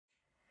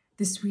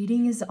This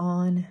reading is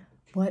on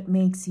what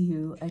makes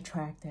you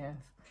attractive.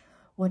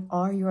 What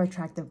are your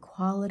attractive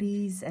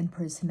qualities and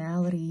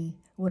personality?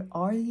 What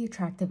are the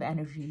attractive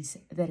energies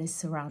that is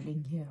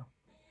surrounding you?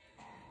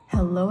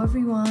 Hello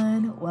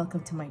everyone,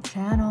 welcome to my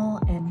channel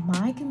and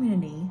my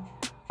community,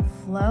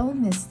 FLO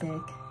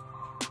Mystic.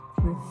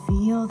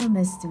 Reveal the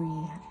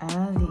mystery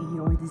of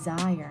your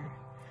desire.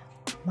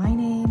 My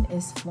name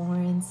is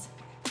Florence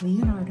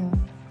Leonardo.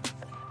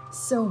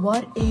 So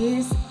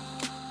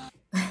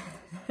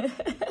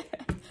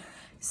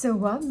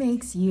what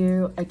makes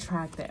you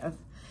attractive?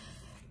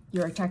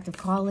 Your attractive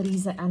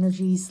qualities and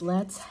energies.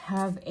 Let's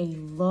have a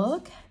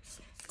look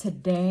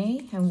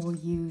today, and we'll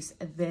use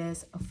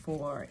this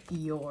for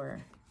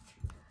your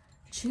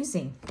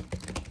choosing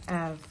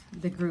of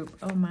the group.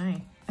 Oh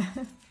my.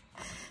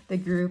 The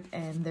group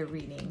and the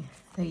reading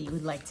that you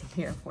would like to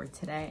hear for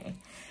today.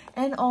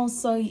 And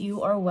also,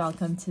 you are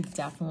welcome to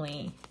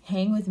definitely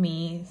hang with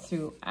me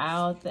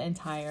throughout the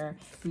entire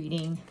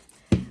reading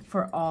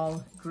for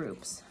all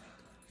groups.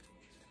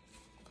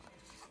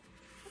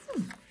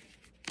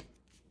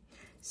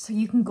 So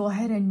you can go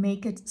ahead and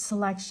make a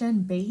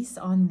selection based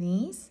on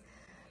these.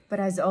 But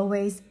as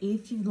always,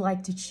 if you'd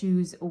like to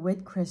choose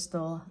with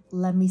crystal,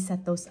 let me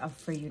set those up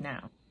for you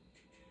now.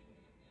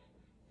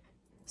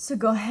 So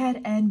go ahead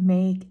and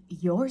make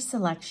your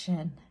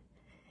selection,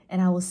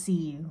 and I will see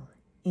you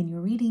in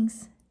your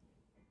readings.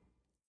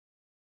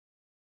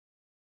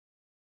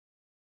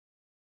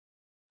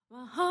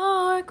 My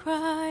heart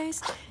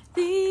cries,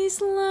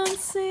 these lungs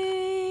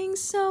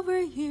sings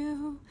over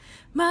you,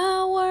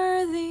 my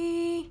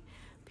worthy,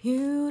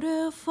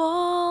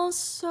 beautiful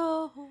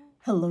soul.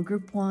 Hello,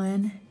 group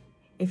one.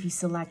 If you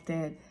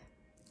selected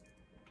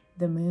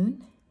the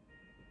moon,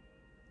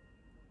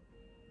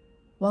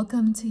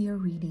 welcome to your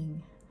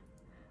reading.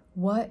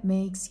 What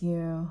makes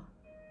you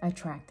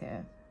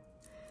attractive?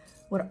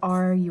 What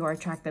are your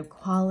attractive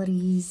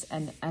qualities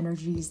and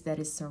energies that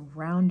is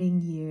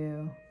surrounding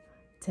you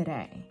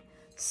today?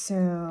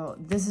 So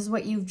this is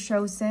what you've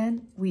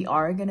chosen. We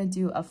are going to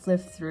do a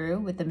flip through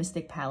with the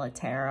Mystic Palette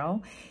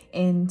Tarot.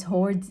 And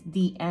towards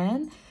the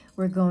end,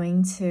 we're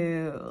going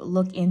to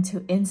look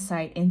into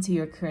insight into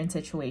your current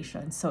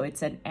situation. So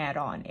it's an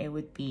add-on. It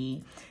would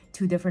be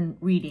two different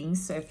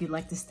readings. So if you'd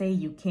like to stay,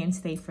 you can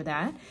stay for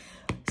that.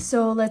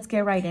 So let's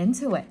get right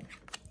into it.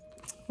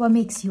 What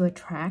makes you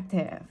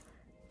attractive?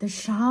 The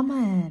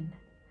shaman.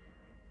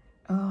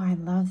 Oh, I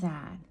love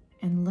that.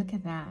 And look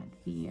at that.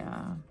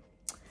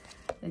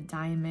 The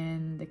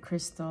diamond, the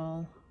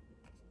crystal.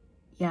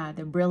 Yeah,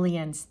 the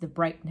brilliance, the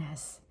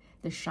brightness,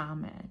 the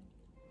shaman.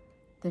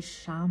 The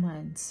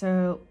shaman.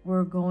 So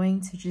we're going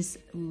to just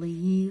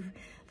leave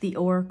the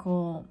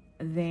oracle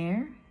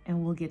there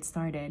and we'll get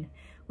started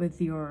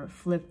with your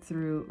flip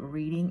through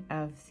reading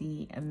of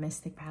the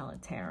Mystic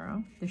Palette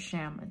Tarot, the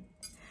shaman.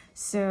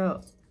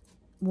 So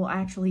well,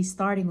 actually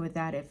starting with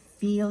that, it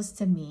feels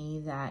to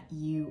me that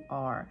you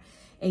are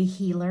a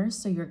healer.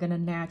 So you're going to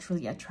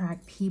naturally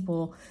attract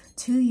people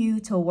to you,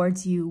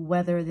 towards you,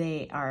 whether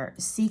they are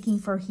seeking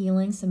for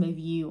healing. Some of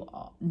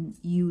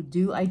you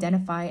do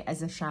identify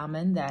as a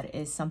shaman. That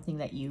is something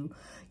that you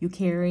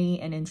carry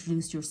and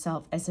introduce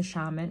yourself as a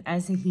shaman,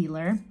 as a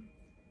healer.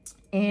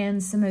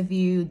 And some of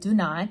you do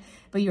not,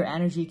 but your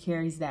energy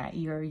carries that.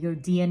 Your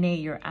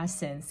DNA, your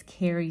essence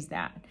carries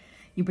that.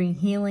 You bring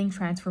healing,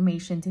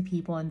 transformation to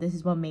people, and this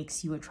is what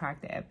makes you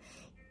attractive.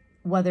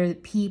 Whether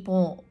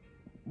people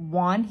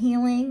want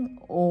healing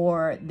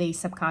or they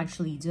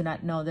subconsciously do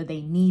not know that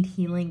they need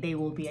healing, they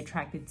will be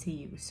attracted to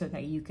you so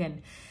that you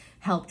can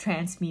help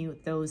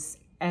transmute those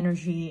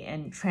energy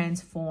and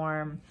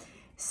transform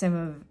some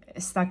of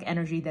stuck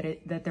energy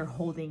that they're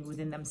holding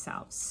within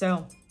themselves.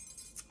 So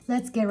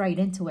let's get right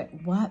into it.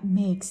 What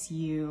makes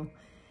you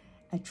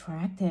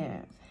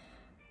attractive?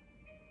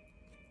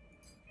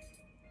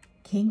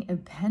 King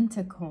of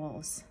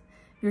Pentacles.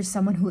 You're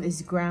someone who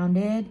is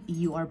grounded,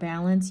 you are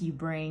balanced, you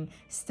bring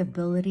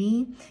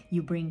stability,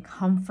 you bring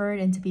comfort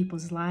into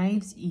people's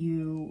lives,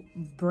 you're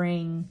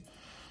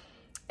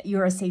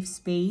a safe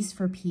space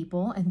for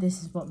people, and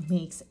this is what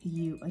makes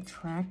you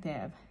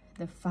attractive.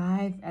 The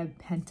Five of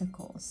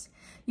Pentacles.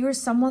 You're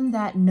someone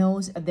that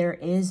knows there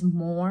is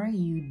more.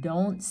 You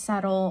don't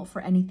settle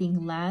for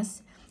anything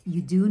less.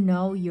 You do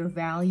know your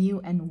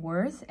value and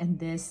worth, and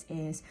this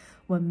is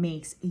what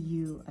makes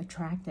you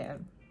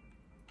attractive.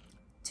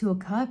 Two of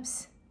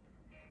Cups.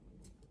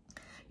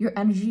 Your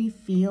energy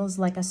feels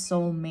like a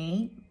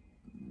soulmate.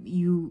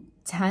 You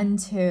tend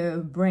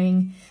to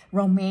bring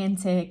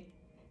romantic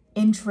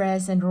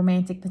interest and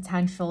romantic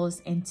potentials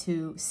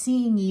into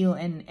seeing you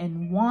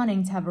and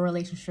wanting to have a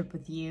relationship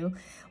with you,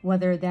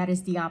 whether that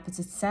is the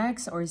opposite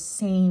sex or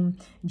same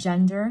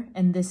gender.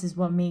 And this is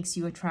what makes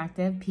you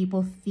attractive.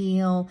 People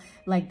feel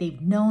like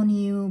they've known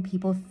you.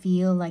 People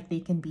feel like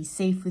they can be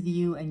safe with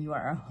you, and you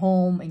are a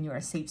home and you're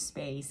a safe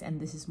space. And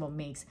this is what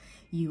makes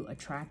you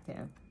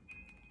attractive.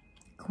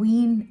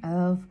 Queen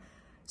of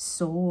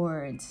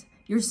Swords.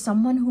 You're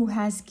someone who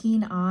has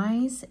keen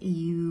eyes.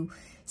 You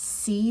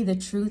see the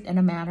truth in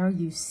a matter.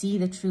 You see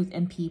the truth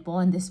in people,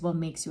 and this is what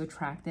makes you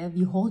attractive.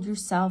 You hold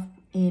yourself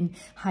in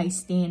high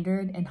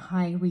standard and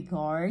high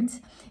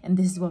regards. And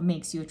this is what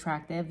makes you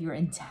attractive. You're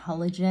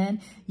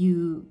intelligent.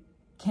 You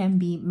can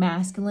be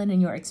masculine in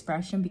your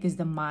expression because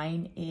the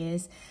mind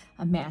is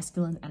a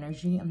masculine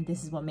energy. And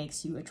this is what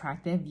makes you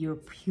attractive. You're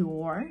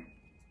pure.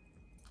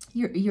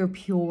 You're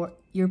pure.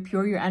 You're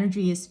pure. Your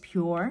energy is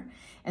pure.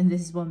 And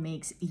this is what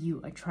makes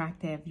you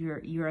attractive.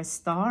 You're a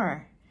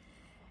star.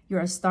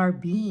 You're a star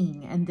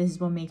being. And this is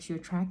what makes you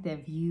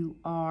attractive. You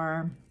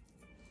are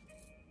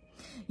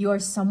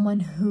someone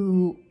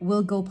who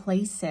will go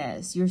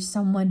places. You're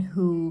someone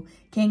who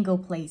can go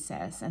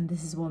places. And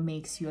this is what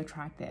makes you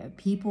attractive.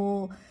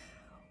 People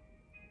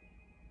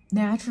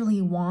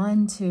naturally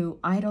want to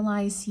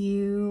idolize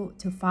you,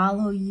 to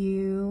follow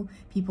you.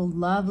 People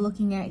love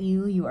looking at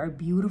you. You are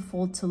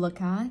beautiful to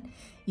look at.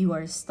 You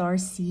are a star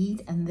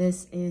seed, and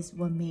this is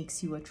what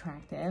makes you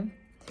attractive.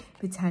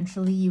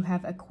 Potentially, you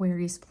have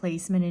Aquarius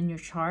placement in your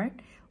chart.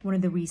 One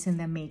of the reasons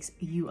that makes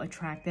you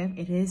attractive.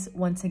 It is,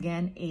 once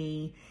again,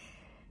 a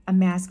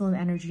masculine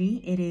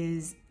energy. It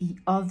is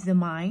of the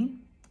mind,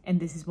 and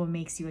this is what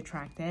makes you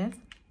attractive.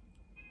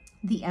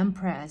 The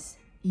Empress.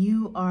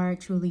 You are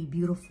truly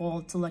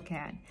beautiful to look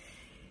at.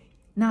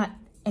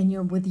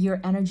 With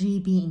your energy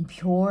being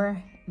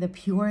pure, the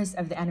purest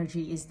of the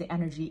energy is the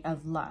energy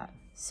of love.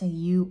 So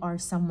you are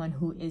someone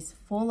who is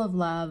full of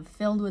love,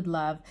 filled with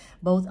love,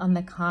 both on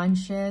the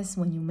conscious,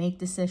 when you make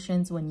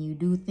decisions, when you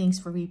do things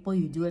for people,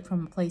 you do it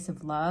from a place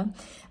of love,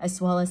 as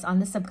well as on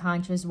the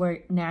subconscious,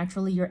 where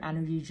naturally your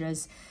energy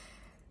just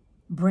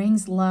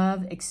brings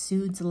love,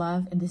 exudes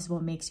love, and this is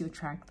what makes you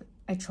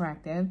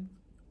attractive.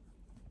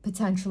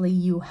 Potentially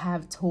you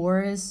have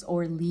Taurus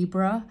or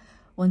Libra,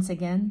 once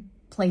again,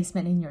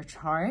 placement in your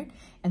chart.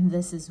 And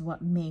this is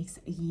what makes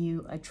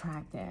you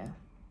attractive.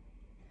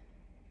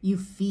 You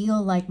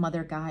feel like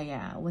Mother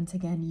Gaia. Once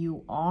again,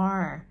 you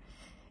are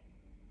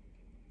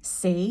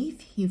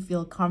safe. You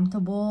feel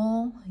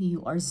comfortable.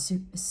 You are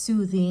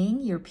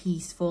soothing. You're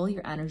peaceful,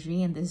 your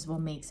energy. And this is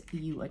what makes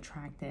you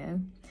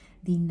attractive.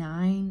 The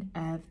Nine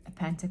of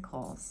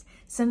Pentacles.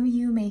 Some of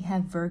you may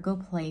have Virgo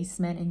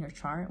placement in your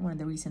chart. One of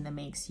the reasons that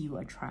makes you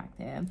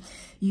attractive.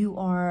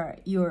 You're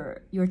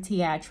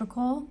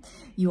theatrical.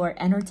 You are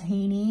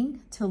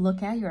entertaining to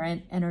look at. You're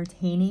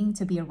entertaining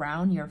to be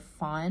around. You're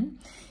fun.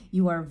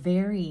 You are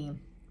very,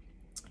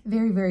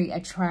 very, very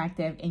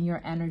attractive in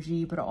your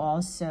energy, but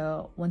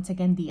also, once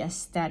again, the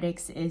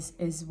aesthetics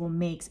is what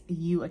makes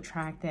you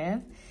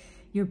attractive.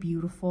 You're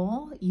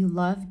beautiful. You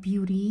love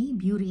beauty.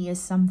 Beauty is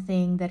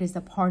something that is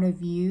a part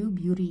of you.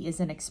 Beauty is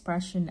an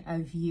expression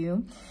of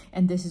you.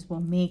 And this is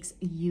what makes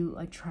you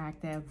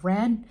attractive.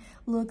 Red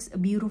looks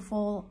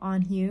beautiful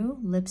on you.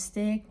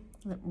 Lipstick,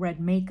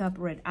 red makeup,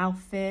 red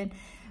outfit,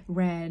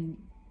 red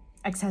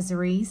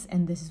accessories.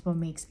 And this is what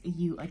makes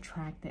you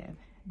attractive.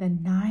 The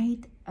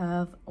Knight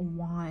of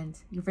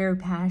Wands. You're very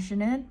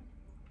passionate.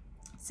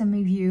 Some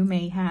of you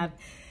may have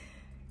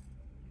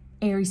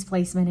Aries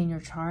placement in your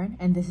chart,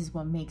 and this is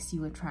what makes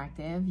you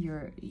attractive.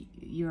 You're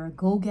a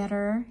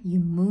go-getter. You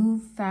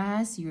move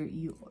fast.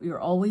 You're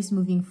always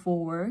moving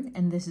forward,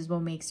 and this is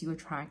what makes you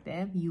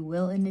attractive. You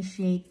will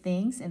initiate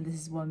things, and this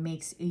is what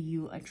makes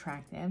you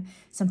attractive.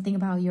 Something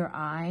about your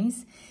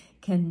eyes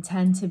can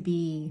tend to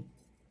be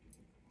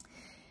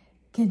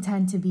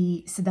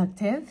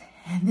seductive,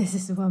 and this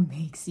is what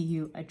makes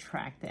you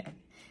attractive.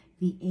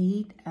 The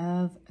Eight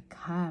of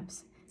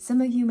Cups.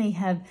 Some of you may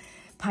have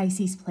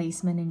Pisces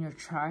placement in your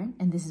chart,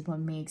 and this is what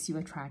makes you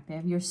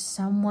attractive. You're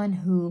someone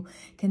who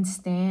can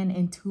stand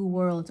in two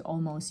worlds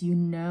almost. You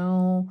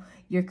know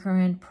your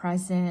current,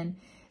 present,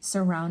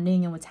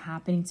 surrounding, and what's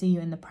happening to you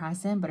in the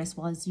present, but as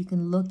well as you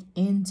can look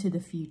into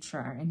the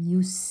future, and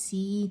you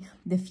see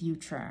the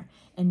future,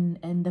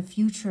 and the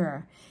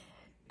future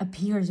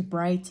appears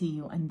bright to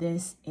you, and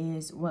this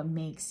is what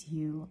makes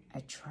you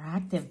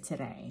attractive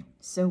today.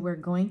 So we're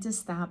going to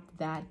stop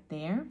that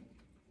there.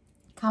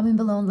 Comment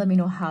below and let me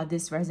know how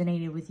this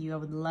resonated with you. I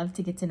would love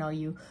to get to know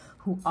you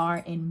who are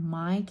in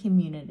my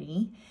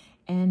community.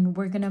 And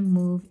we're going to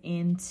move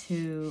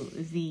into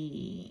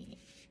the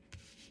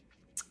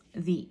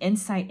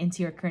insight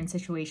into your current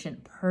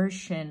situation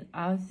portion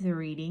of the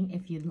reading.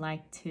 If you'd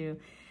like to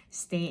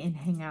stay and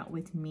hang out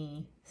with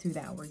me through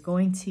that, we're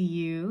going to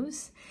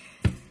use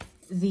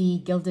the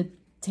Gilded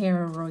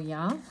Tarot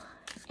Royale,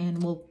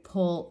 and we'll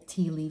pull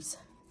tea leaves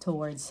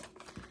towards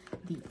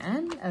the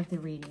end of the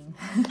reading.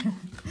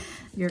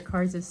 Your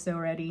cards are so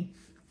ready.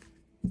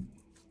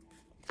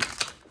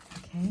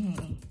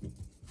 Okay.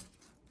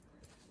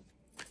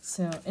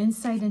 So,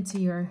 insight into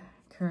your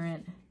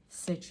current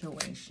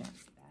situation.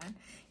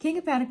 King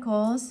of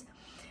Pentacles,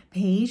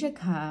 Page of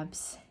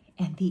Cups,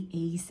 and the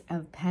Ace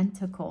of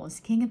Pentacles.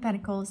 King of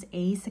Pentacles,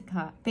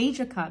 Page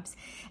of Cups,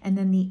 and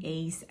then the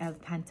Ace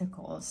of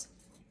Pentacles.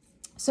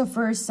 So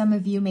first, some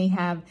of you may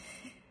have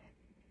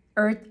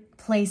Earth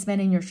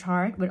placement in your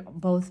chart with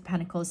both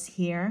Pentacles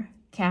here.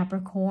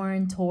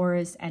 Capricorn,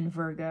 Taurus, and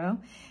Virgo.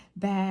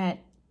 But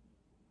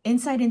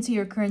insight into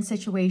your current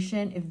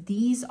situation, if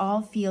these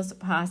all feels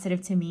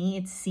positive to me,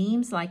 it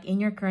seems like in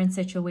your current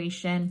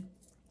situation,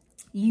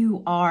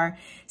 You are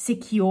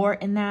secure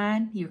in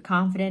that. You're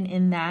confident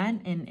in that,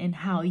 and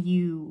how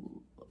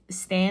you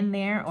stand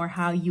there or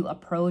how you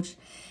approach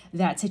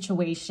that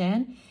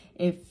situation.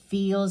 It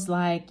feels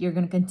like you're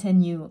going to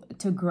continue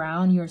to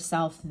ground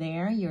yourself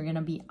there. You're going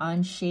to be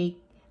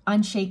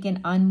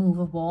unshaken,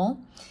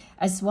 unmovable,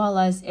 as well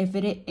as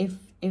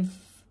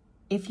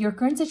if your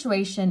current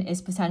situation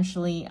is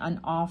potentially an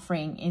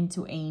offering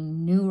into a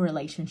new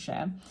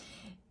relationship,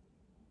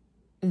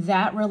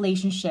 that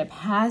relationship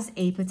has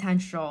a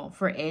potential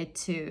for it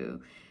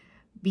to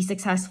be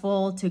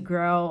successful, to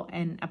grow,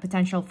 and a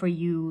potential for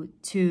you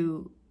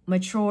to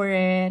mature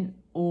it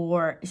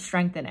or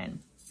strengthen it.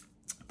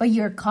 But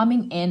you're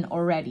coming in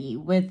already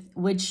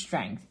with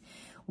strength,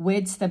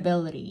 with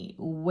stability,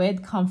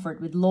 with comfort,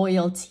 with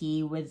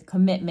loyalty, with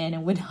commitment,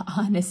 and with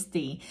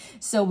honesty.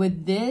 So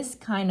with this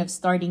kind of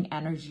starting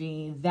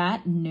energy,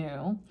 that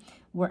new,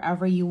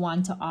 wherever you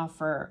want to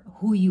offer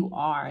who you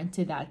are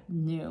to that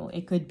new,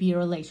 it could be a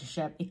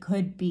relationship, it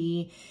could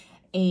be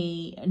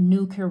a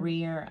new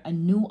career, a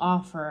new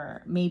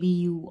offer. Maybe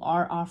you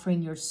are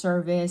offering your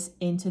service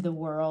into the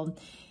world.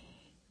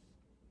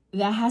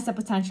 That has the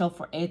potential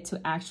for it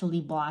to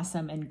actually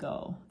blossom and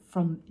go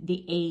from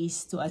the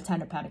Ace to a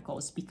Ten of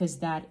Pentacles, because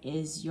that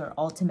is your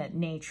ultimate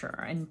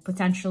nature. And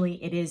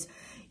potentially it is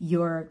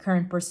your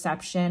current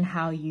perception,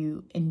 how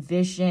you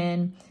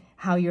envision,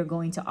 how you're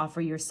going to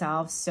offer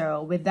yourself.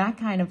 So with that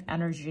kind of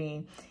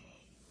energy,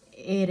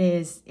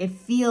 it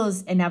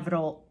feels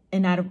inevitable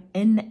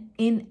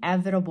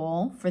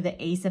for the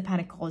Ace of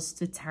Pentacles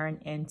to turn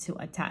into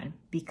a 10,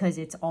 because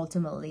it's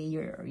ultimately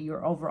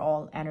your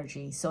overall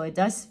energy. So it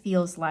does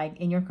feels like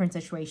in your current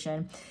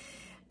situation,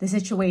 the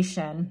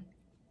situation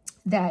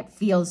that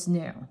feels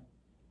new.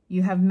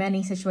 You have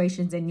many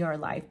situations in your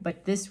life,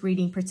 but this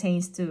reading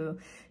pertains to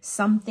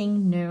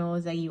something new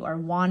that you are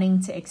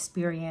wanting to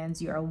experience,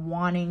 you are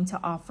wanting to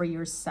offer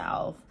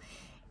yourself.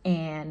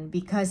 And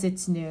because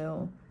it's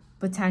new,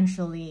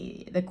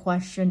 potentially the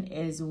question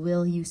is,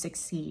 will you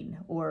succeed,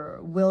 or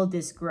will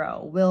this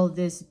grow?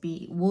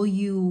 Will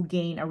you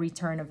gain a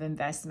return of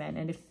investment?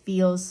 And it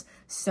feels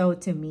so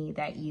to me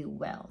that you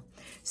will.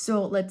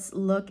 So let's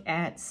look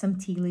at some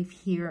tea leaf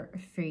here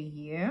for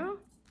you.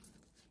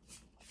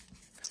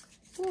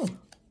 Oh,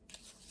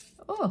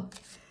 oh,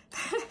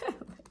 oh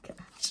my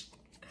gosh.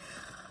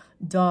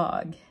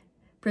 Dog,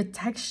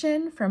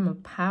 protection from a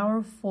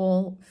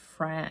powerful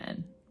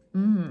friend.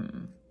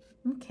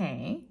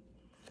 Okay.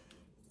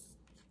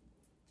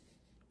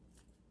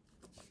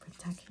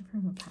 Protection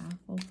from a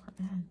powerful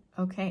friend.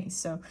 Okay,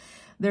 so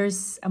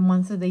there's a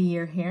month of the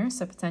year here,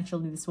 so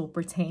potentially this will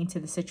pertain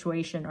to the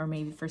situation or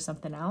maybe for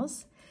something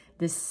else.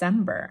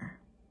 December.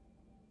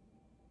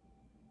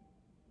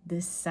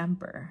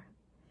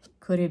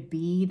 Could it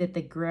be that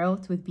the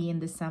growth would be in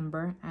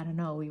December? I don't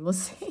know. We will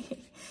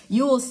see.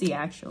 You will see,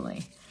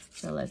 actually.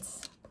 So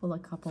let's pull a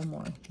couple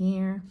more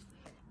here.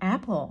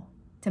 Apple.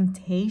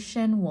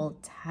 Temptation will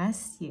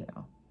test you.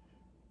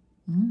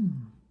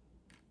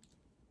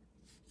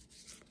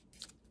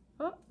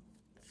 Oh.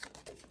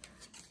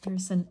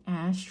 There's an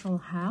astral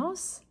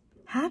house.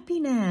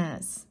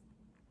 Happiness.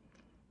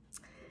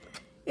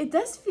 It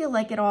does feel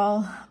like it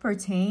all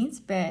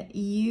pertains, but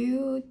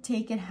you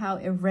take it how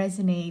it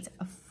resonates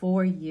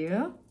for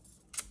you.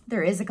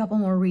 There is a couple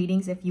more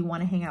readings if you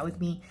want to hang out with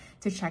me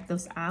to check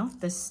those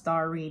out. The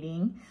star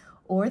reading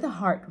or the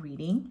heart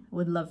reading.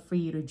 Would love for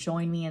you to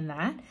join me in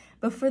that.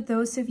 But for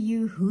those of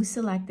you who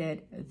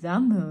selected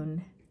the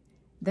moon,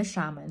 the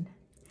shaman,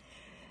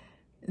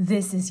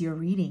 this is your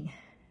reading.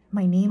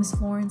 My name is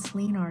Florence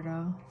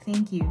Leonardo.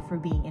 Thank you for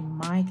being in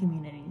my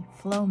community,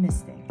 Flow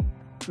Mystic.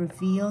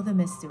 Reveal the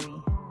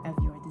mystery of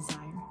your desire.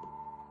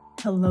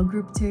 Hello,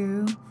 Group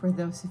 2. For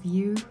those of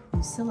you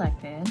who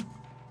selected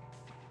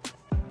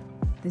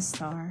the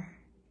star,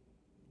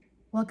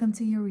 welcome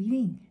to your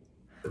reading.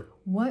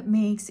 What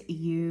makes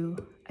you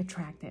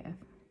attractive?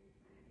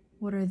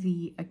 What are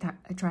the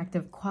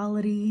attractive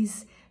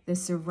qualities that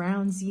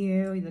surrounds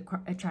you, the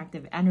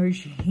attractive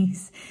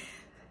energies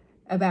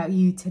about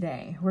you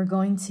today? We're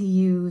going to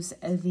use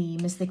the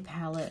Mystic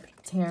Palette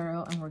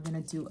Tarot, and we're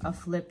going to do a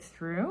flip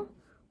through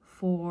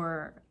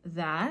for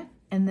that.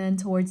 And then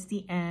towards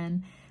the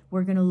end,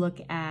 we're going to look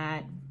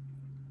at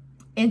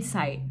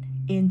insight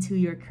into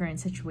your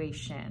current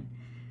situation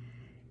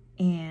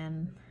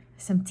and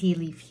some tea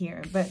leaf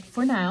here. But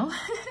for now,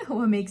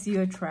 what makes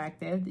you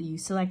attractive? You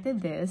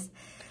selected this.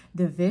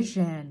 The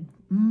vision.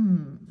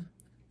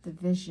 The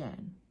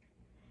vision.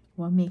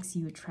 What makes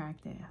you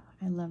attractive?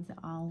 I love the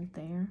owl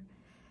there.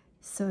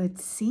 So it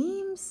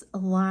seems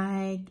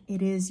like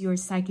it is your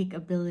psychic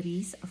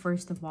abilities,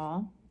 first of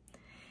all,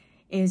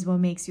 is what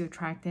makes you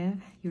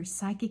attractive. Your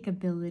psychic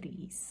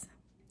abilities.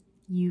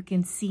 You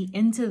can see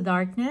into the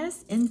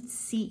darkness and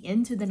see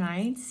into the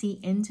night, see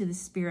into the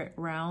spirit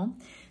realm.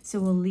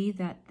 So we'll leave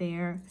that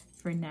there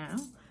for now.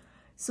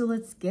 So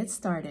let's get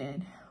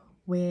started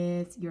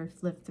with your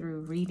flip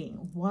through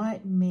reading.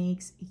 What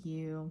makes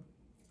you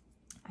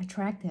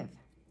attractive?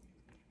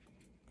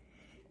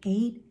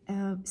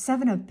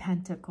 Seven of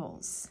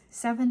Pentacles.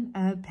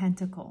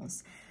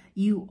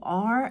 You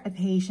are a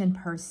patient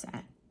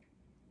person.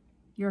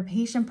 You're a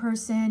patient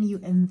person. You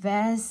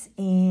invest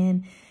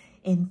in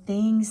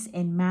things,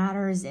 in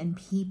matters, in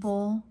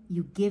people.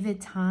 You give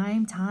it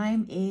time.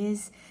 Time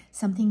is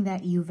something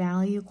that you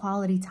value.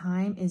 Quality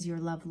time is your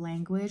love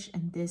language,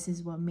 and this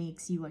is what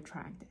makes you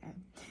attractive.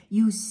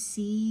 You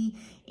see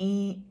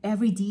in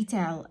every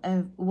detail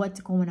of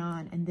what's going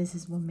on, and this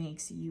is what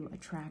makes you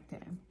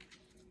attractive.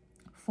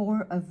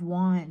 Four of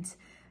Wands.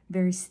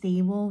 Very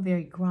stable,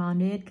 very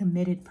grounded,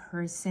 committed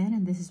person,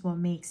 and this is what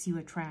makes you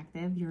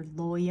attractive. You're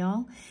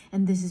loyal,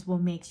 and this is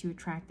what makes you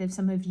attractive.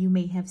 Some of you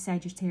may have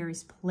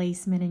Sagittarius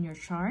placement in your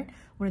chart.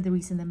 What are the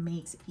reasons that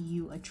makes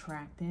you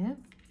attractive?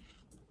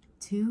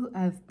 Two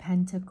of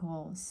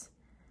Pentacles.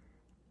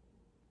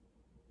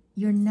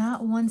 You're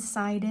not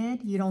one-sided.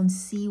 You don't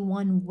see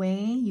one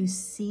way. You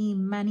see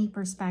many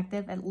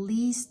perspectives, at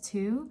least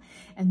two,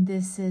 and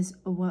this is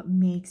what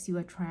makes you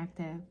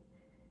attractive.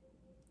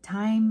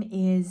 Time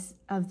is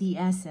of the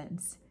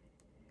essence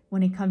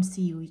when it comes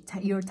to you.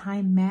 Your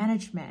time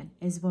management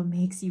is what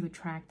makes you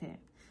attractive.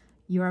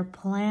 You're a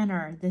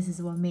planner. This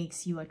is what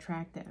makes you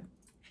attractive.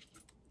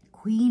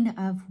 Queen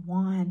of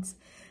Wands,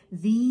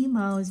 the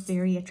most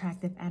very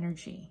attractive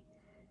energy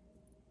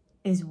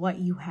is what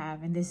you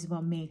have, and this is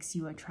what makes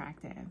you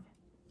attractive.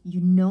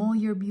 You know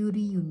your beauty,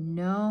 you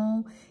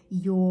know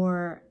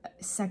your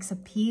sex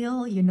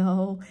appeal, you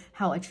know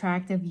how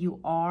attractive you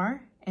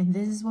are. And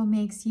this is what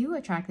makes you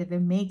attractive. It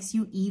makes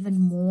you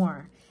even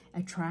more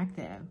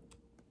attractive.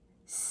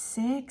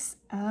 Six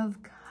of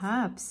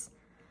Cups.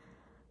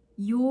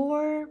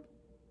 Your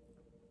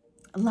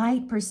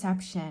light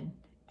perception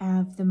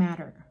of the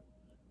matter,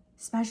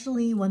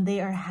 especially when they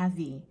are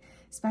heavy,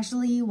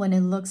 especially when it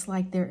looks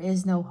like there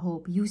is no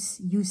hope. You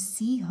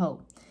see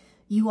hope.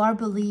 You are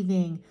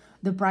believing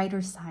the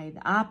brighter side,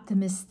 the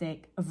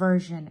optimistic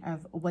version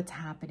of what's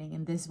happening.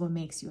 And this is what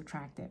makes you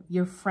attractive.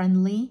 You're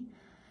friendly.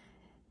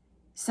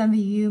 Some of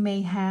you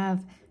may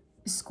have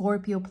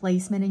Scorpio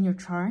placement in your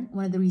chart.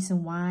 One of the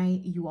reasons why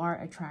you are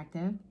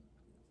attractive.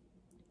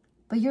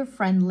 But you're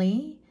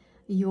friendly,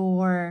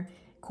 you're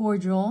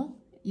cordial,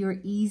 you're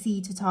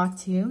easy to talk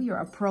to, you're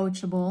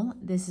approachable.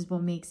 This is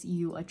what makes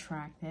you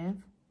attractive.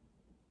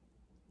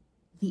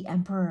 The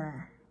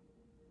Emperor.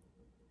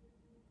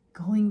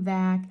 Going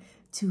back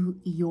to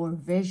your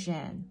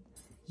vision.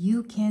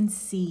 You can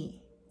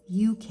see.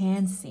 You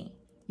can see.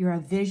 You're a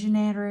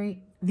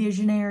visionary,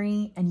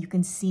 and you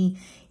can see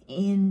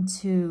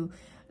into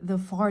the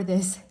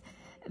farthest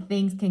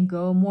things can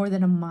go. More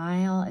than a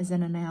mile is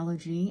an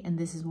analogy, and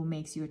this is what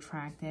makes you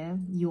attractive.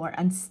 You are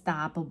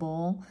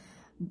unstoppable.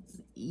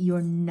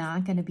 You're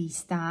not going to be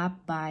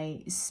stopped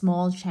by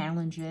small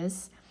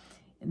challenges.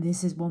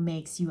 This is what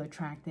makes you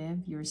attractive.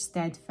 You're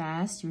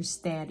steadfast, you're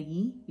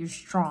steady, you're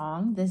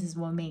strong. This is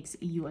what makes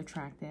you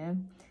attractive.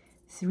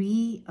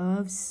 Three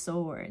of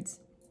Swords.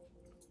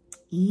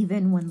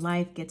 Even when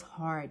life gets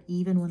hard,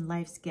 even when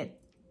life gets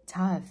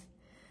tough,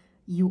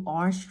 you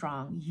are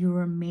strong. You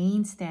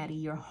remain steady.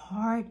 Your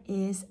heart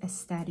is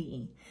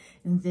steady.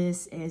 And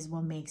this is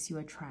what makes you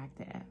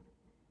attractive.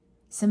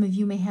 Some of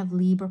you may have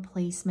Libra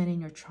placement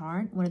in your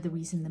chart. One of the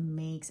reasons that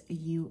makes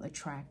you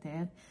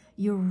attractive.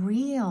 You're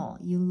real.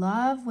 You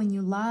love. When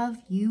you love,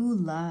 you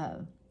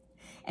love.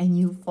 And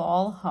you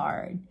fall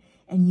hard.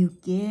 And you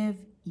give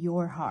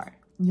your heart.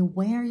 You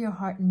wear your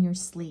heart in your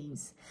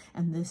sleeves,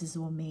 and this is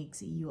what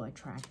makes you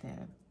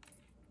attractive.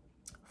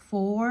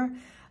 Four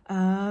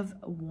of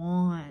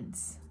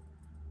Wands.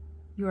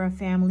 You're a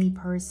family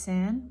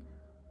person.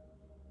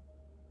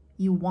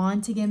 You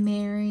want to get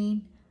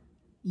married.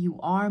 You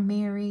are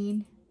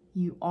married.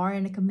 You are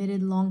in a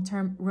committed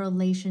long-term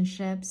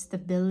relationship.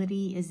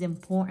 Stability is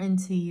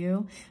important to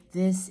you.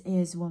 This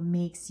is what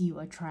makes you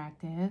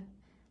attractive.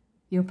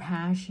 You're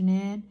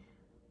passionate.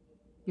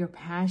 You're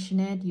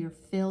passionate, you're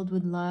filled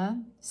with love.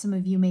 Some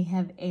of you may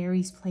have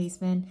Aries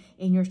placement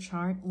in your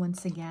chart.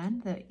 Once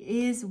again, that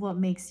is what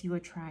makes you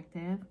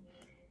attractive.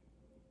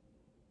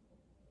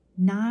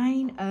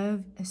 Nine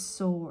of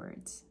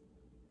Swords.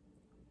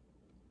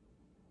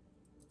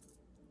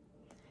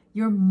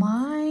 Your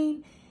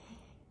mind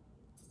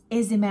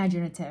is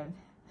imaginative.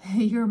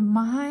 Your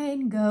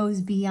mind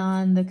goes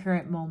beyond the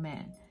current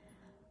moment.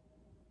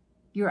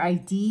 Your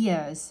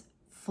ideas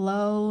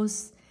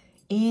flows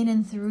in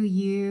and through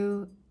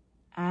you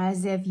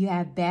as if you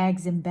have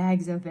bags and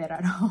bags of it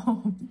at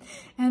home.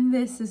 And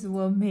this is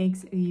what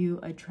makes you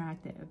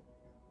attractive.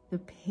 The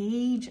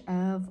Page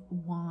of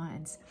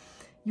Wands.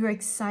 You're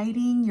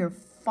exciting, you're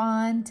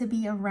fun to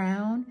be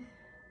around.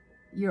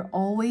 You're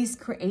always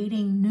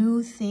creating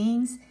new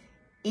things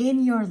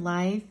in your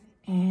life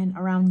and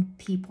around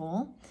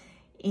people,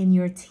 in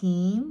your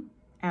team,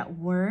 at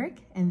work.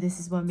 And this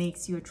is what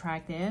makes you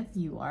attractive.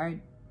 You are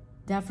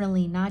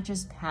definitely not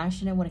just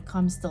passionate when it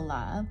comes to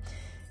love.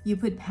 You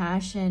put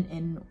passion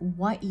in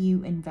what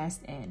you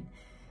invest in,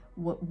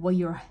 what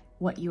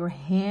your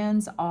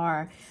hands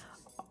are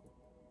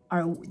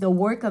the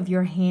work of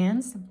your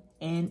hands,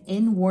 and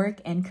in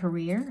work and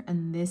career,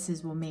 and this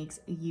is what makes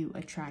you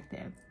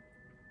attractive.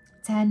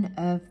 10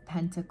 of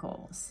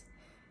Pentacles.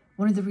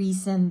 One of the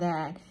reasons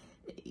that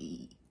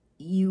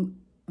you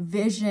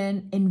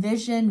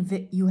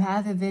you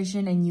have a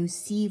vision and you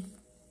see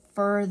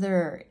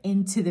further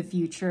into the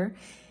future,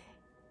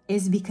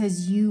 is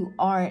because you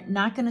are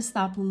not going to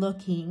stop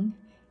looking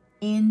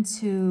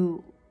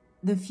into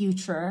the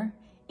future,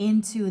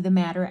 into the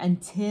matter,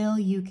 until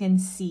you can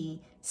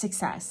see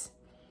success.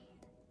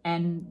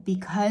 And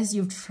because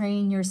you've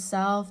trained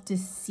yourself to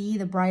see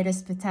the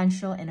brightest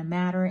potential in a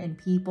matter, in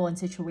people, and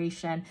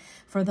situation,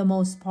 for the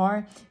most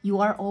part, you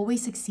are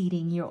always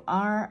succeeding. You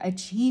are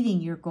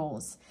achieving your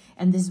goals.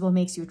 And this is what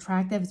makes you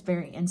attractive. It's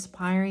very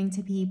inspiring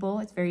to people.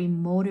 It's very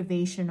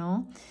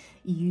motivational.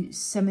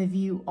 Some of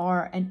you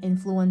are an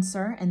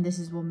influencer, and this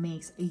is what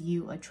makes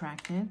you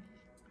attractive.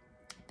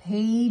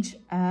 Page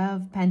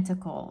of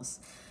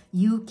Pentacles.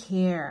 You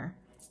care.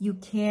 You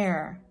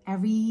care.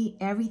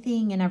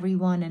 Everything and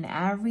everyone and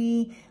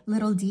every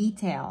little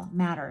detail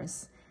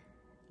matters.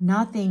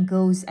 Nothing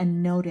goes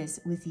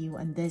unnoticed with you,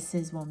 and this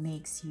is what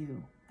makes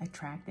you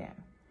attractive.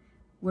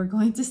 We're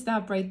going to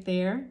stop right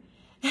there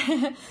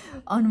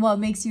on what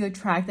makes you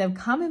attractive.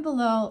 Comment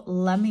below.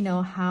 Let me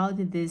know, how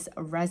did this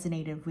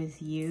resonate with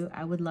you?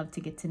 I would love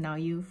to get to know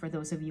you, for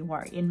those of you who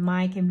are in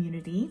my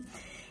community.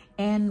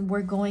 And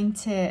we're going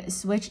to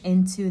switch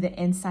into the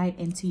insight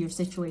into your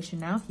situation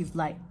now.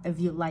 If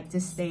you'd like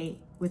to stay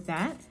with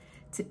that,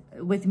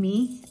 with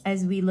me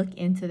as we look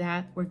into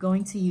that, we're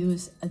going to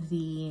use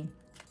the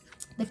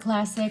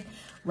classic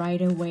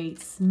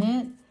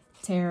Rider-Waite-Smith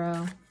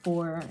tarot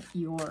for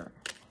your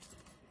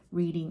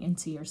reading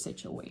into your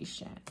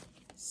situation.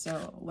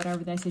 So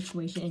whatever that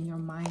situation in your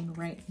mind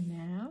right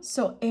now.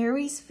 So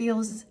Aries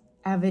feels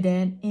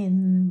evident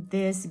in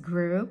this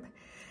group.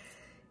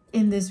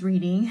 In this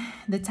reading,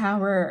 the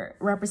Tower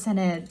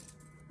represented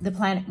the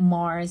planet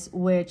Mars,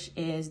 which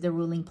is the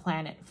ruling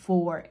planet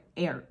for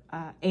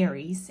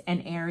Aries.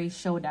 And Aries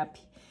showed up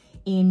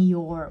in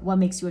your what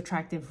makes you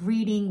attractive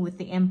reading with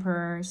the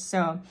Emperor.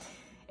 So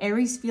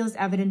Aries feels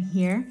evident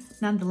here.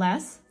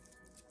 Nonetheless,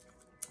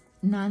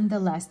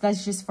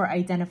 that's just for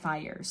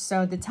identifiers.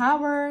 So the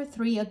Tower,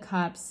 3 of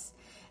Cups,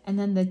 and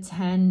then the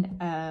 10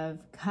 of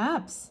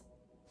Cups.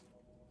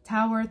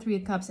 Tower, 3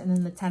 of Cups, and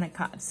then the 10 of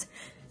Cups.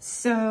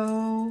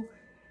 So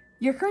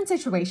your current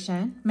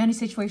situation, many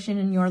situations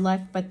in your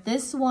life, but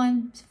this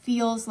one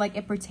feels like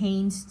it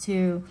pertains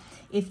to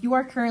if you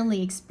are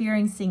currently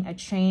experiencing a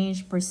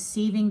change,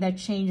 perceiving that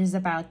change is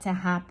about to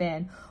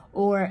happen,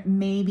 or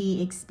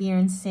maybe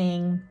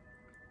experiencing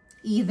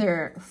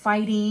either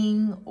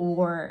fighting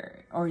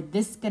or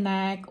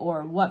disconnect,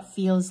 or what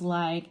feels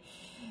like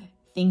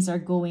things are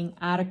going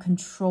out of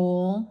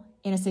control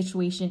in a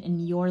situation in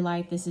your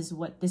life. This is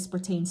what this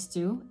pertains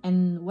to.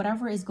 And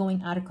whatever is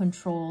going out of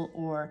control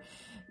or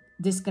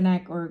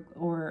disconnect,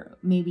 or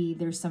maybe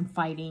there's some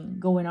fighting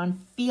going on,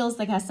 feels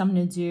like it has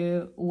something to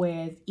do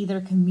with either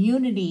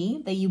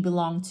community that you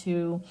belong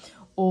to,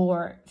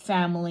 or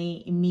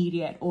family,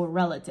 immediate, or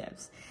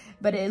relatives.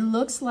 But it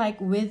looks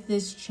like with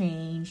this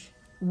change,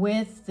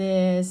 with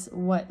this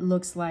what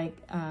looks like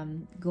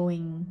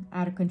going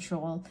out of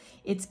control,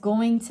 it's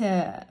going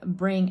to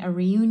bring a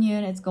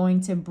reunion. It's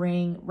going to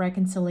bring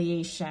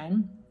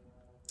reconciliation.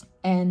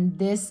 And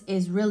this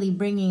is really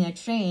bringing a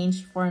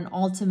change for an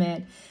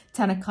ultimate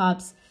 10 of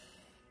Cups,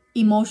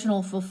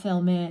 emotional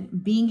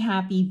fulfillment, being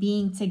happy,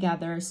 being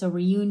together. So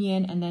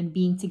reunion, and then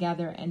being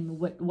together, and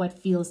what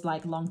feels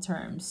like long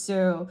term.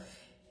 So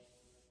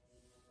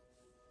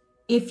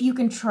if you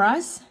can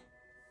trust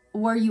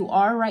where you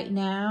are right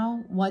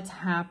now, what's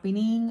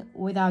happening,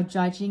 without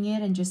judging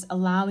it and just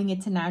allowing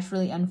it to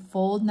naturally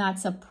unfold, not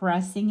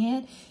suppressing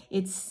it,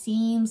 it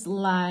seems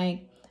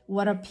like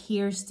what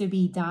appears to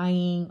be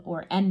dying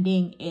or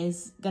ending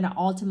is going to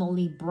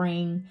ultimately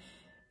bring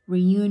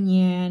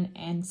reunion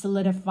and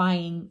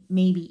solidifying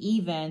maybe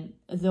even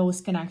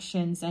those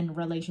connections and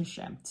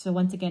relationships. So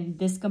once again,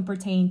 this can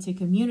pertain to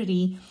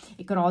community.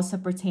 It could also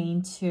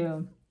pertain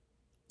to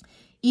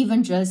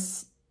even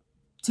just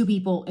 2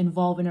 people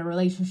involved in a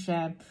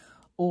relationship,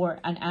 or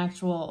an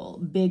actual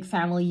big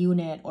family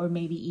unit, or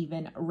maybe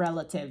even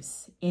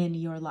relatives in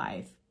your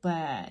life.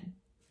 But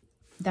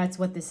that's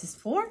what this is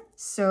for.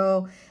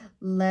 So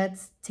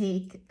let's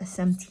take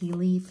some tea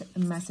leaf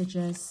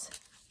messages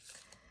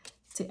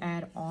to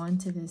add on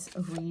to this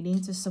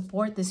reading, to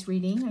support this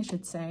reading, I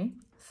should say.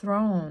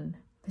 Throne,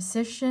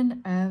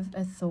 position of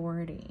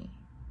authority.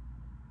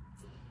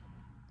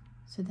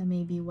 So that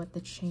may be what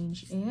the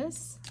change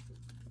is.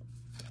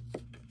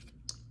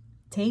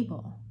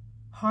 Table,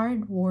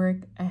 hard work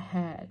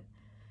ahead.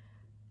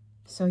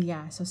 So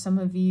yeah, so some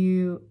of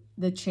you,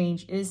 the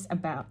change is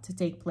about to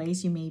take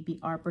place. You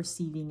are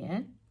perceiving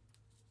it.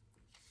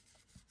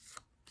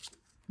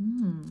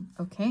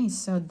 Okay,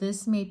 so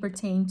this may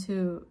pertain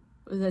to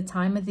the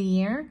time of the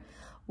year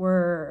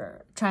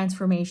where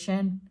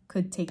transformation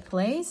could take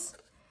place.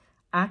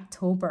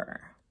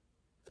 October.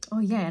 Oh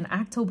yeah, and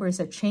October is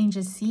a change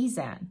of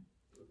season.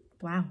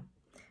 Wow.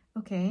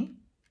 Okay.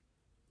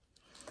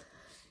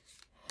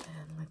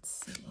 And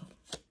let's see.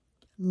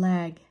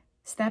 Leg.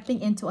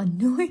 Stepping into a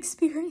new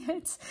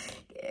experience.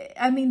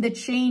 I mean, the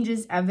change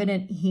is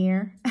evident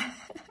here.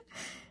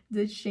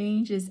 The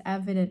change is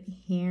evident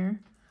here.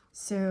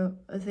 So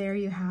there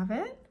you have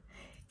it.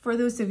 For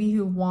those of you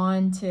who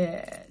want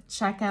to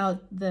check out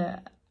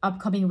the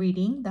upcoming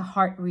reading, the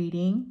heart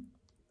reading,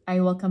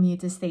 I welcome you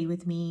to stay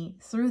with me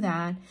through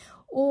that.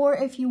 Or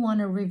if you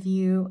want to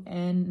review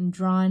and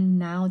drawn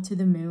now to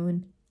the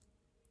moon,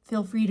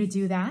 feel free to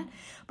do that.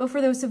 But for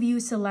those of you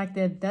who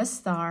selected the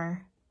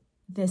star,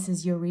 this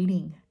is your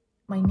reading.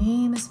 My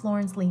name is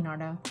Florence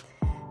Leonardo.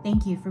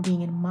 Thank you for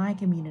being in my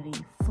community,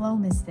 Flow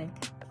Mystic.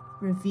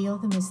 Reveal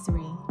the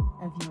mystery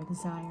of your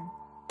desire.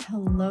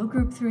 Hello,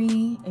 Group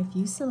 3. If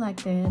you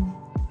selected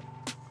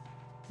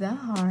the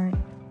heart,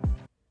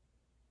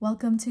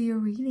 welcome to your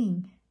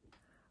reading.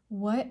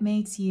 What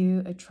makes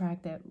you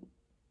attractive?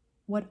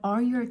 What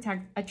are your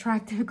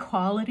attractive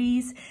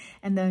qualities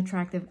and the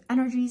attractive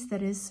energies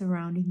that is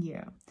surrounding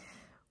you?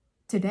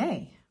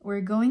 Today,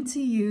 we're going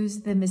to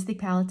use the Mystic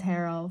Palette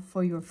Tarot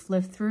for your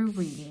flip-through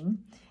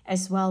reading,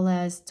 as well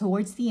as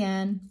towards the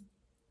end,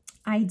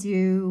 I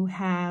do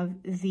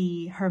have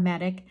the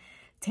Hermetic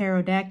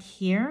Tarot deck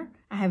here.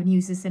 I haven't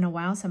used this in a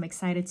while, so I'm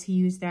excited to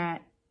use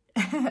that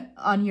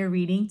on your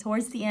reading.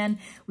 Towards the end,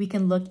 we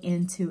can look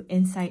into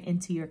insight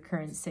into your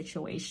current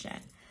situation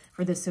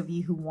for those of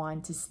you who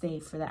want to stay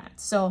for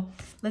that. So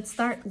let's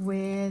start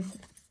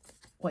with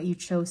what you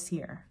chose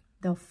here.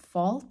 The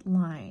fault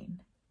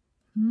line.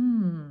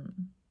 The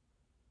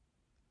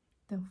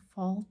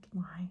fault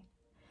line.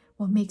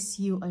 What makes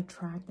you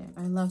attractive?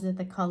 I love that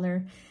the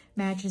color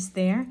matches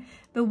there.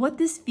 But what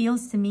this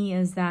feels to me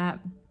is that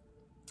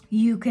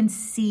you can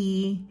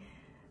see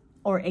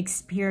or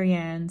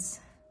experience,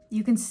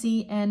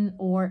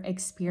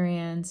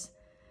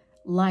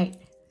 light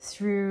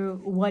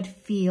through what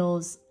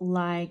feels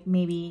like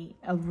maybe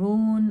a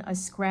wound, a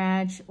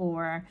scratch,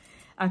 or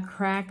a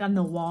crack on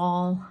the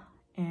wall.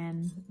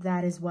 And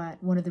that is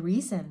one of the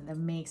reasons that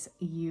makes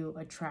you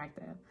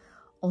attractive.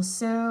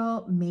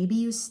 Also, maybe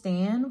you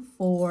stand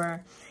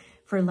for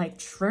like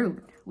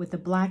truth. With the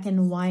black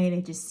and white,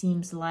 it just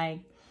seems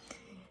like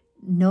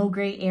no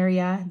gray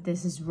area.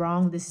 This is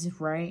wrong, this is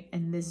right,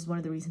 and this is one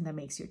of the reasons that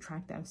makes you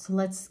attractive. So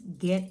let's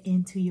get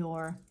into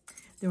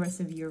the rest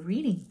of your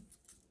reading.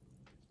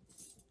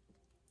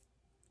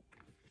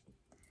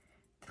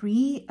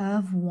 3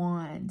 of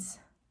Wands.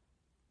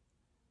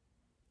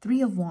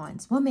 3 of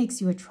Wands. What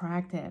makes you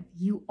attractive?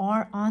 You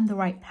are on the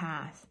right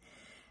path.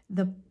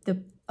 The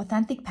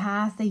authentic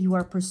path that you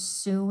are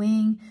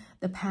pursuing,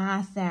 the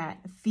path that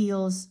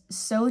feels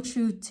so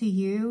true to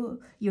you.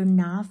 You're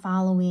not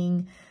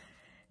following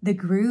the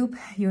group.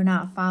 You're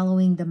not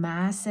following the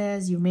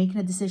masses. You're making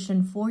a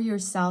decision for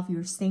yourself.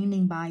 You're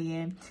standing by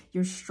it.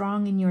 You're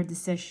strong in your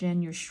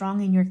decision. You're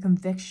strong in your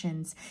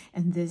convictions.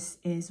 And this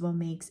is what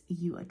makes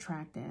you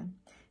attractive.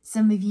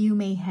 Some of you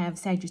may have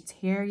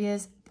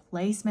Sagittarius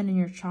placement in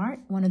your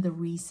chart. One of the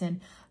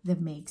reasons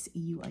that makes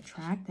you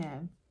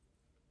attractive.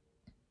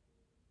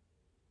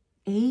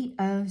 8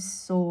 of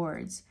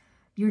Swords.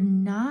 You're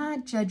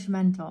not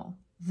judgmental,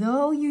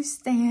 though you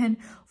stand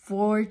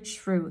for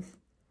truth.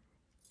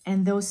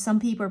 And though some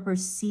people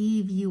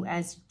perceive you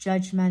as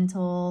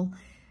judgmental,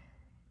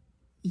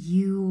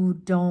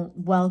 you don't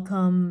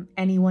welcome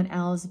anyone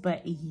else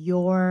but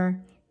your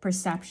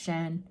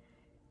perception.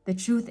 The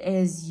truth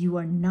is you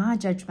are not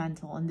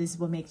judgmental, and this is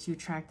what makes you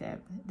attractive.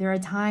 There are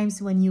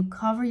times when you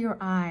cover your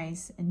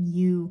eyes and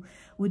you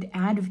would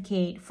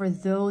advocate for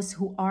those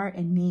who are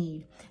in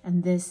need,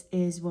 and this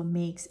is what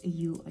makes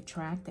you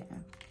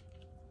attractive.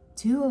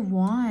 2 of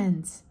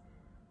Wands.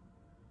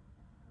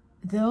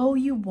 Though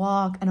you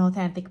walk an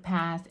authentic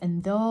path,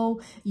 and though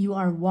you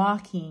are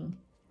walking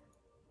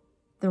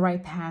the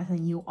right path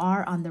and you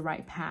are on the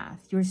right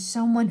path, you're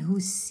someone who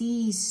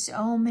sees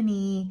so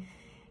many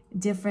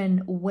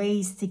different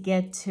ways to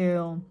get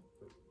to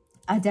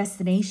a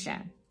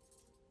destination.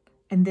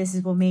 And this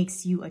is what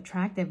makes you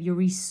attractive. You're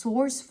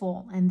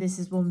resourceful, and this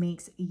is what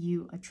makes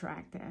you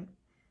attractive.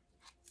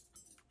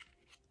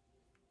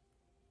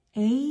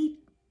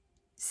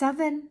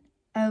 7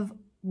 of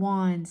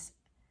Wands.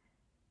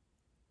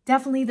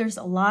 Definitely there's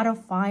a lot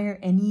of fire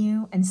in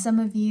you, and some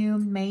of you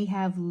may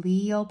have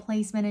Leo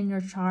placement in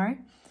your chart,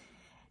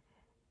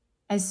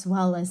 as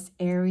well as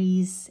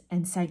Aries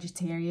and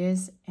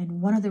Sagittarius.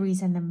 And one of the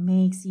reasons that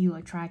makes you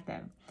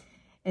attractive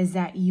is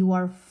that you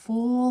are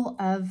full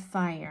of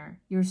fire.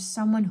 You're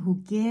someone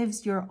who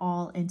gives your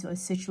all into a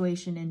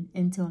situation and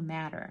into a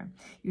matter.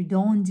 You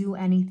don't do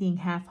anything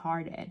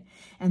half-hearted.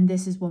 And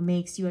this is what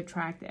makes you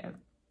attractive.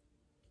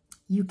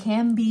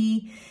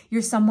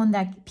 You're someone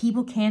that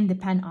people can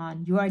depend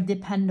on. You are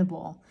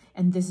dependable.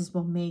 And this is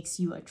what makes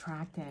you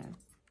attractive.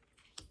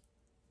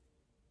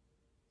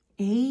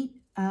 8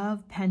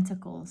 of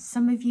Pentacles.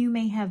 Some of you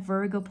may have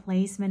Virgo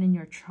placement in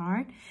your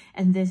chart,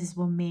 and this is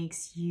what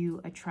makes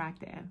you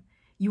attractive.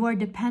 You are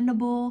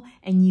dependable,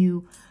 and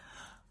you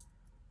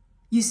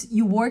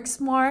work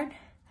smart.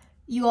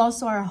 You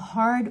also are a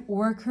hard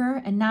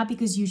worker, and not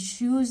because you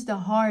choose the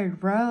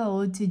hard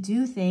road to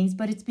do things,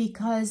 but it's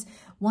because,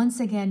 once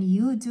again,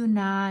 you do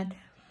not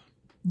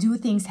do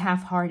things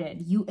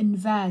half-hearted. You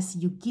invest,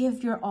 you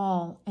give your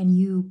all, and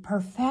you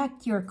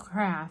perfect your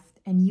craft.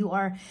 and you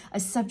are a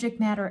subject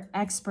matter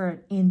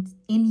expert in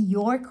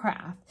your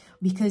craft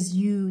because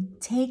you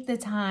take the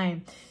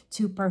time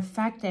to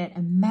perfect it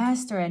and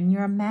master it, and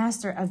you're a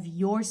master of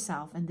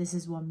yourself, and this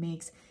is what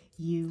makes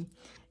you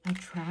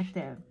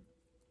attractive.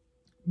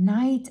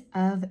 Knight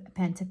of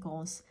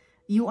Pentacles.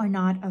 You are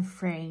not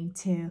afraid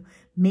to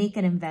make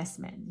an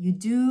investment. You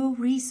do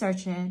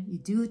research it. You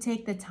do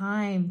take the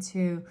time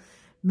to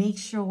make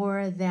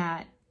sure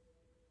that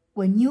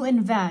when you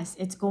invest,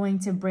 it's going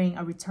to bring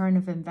a return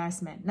of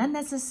investment. Not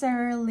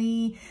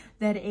necessarily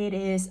that it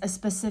is a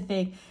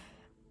specific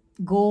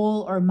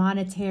goal or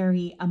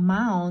monetary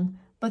amount,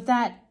 but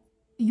that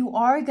you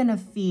are going to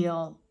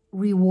feel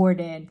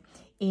rewarded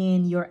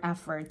in your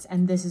efforts.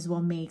 And this is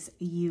what makes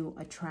you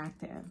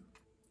attractive.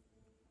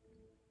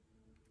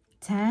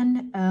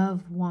 10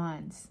 of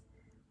Wands.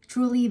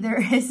 Truly,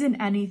 there isn't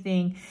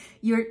anything.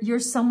 You're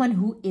someone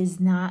who is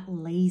not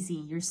lazy.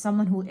 You're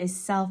someone who is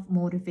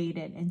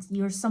self-motivated, and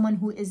you're someone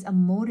who is a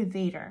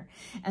motivator.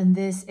 And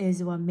this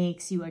is what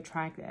makes you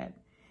attractive.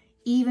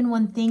 Even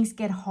when things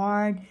get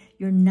hard,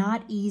 you're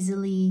not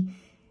easily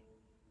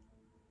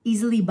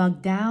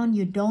bogged down.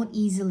 You don't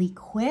easily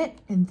quit.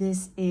 And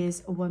this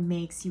is what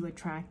makes you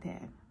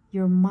attractive.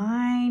 Your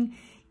mind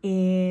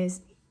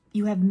is,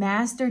 you have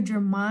mastered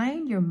your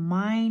mind. Your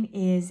mind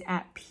is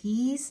at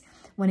peace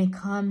when it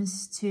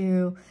comes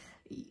to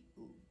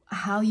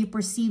how you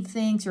perceive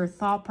things, your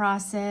thought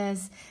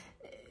process,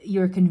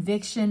 your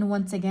conviction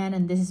once again,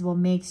 and this is what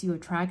makes you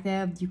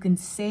attractive. You can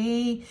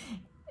say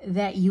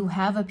that you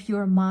have a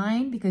pure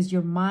mind because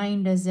your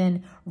mind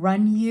doesn't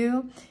run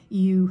you.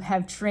 You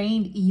have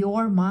trained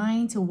your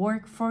mind to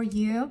work for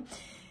you,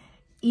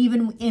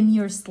 even in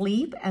your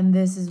sleep, and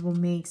this is what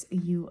makes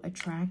you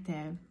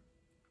attractive.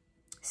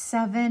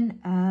 7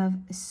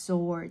 of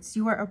Swords.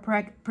 You are a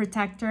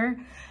protector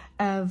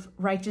of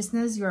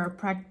righteousness. You're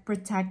a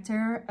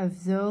protector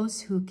of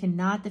those who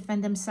cannot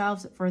defend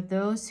themselves, for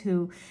those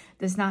who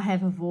does not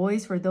have a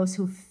voice, for those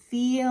who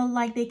feel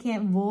like they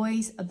can't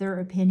voice their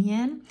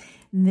opinion.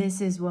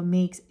 This is what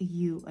makes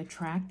you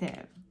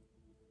attractive.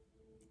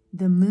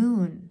 The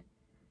Moon.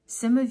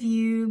 Some of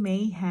you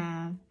may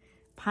have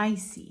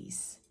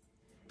Pisces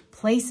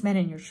placement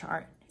in your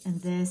chart,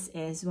 and this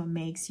is what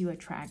makes you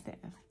attractive.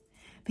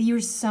 But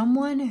you're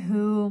someone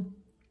who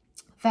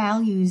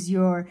values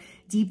your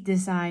deep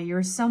desire.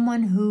 You're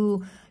someone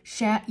who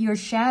your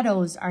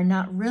shadows are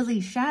not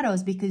really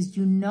shadows because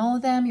you know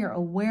them, you're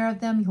aware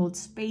of them, you hold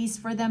space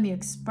for them, you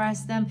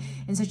express them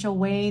in such a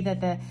way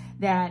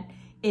that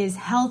is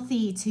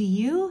healthy to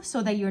you,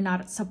 so that you're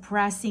not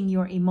suppressing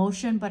your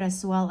emotion, but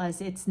as well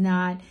as it's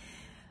not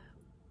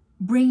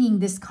bringing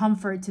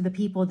discomfort to the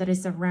people that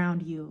is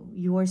around you.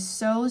 You are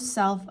so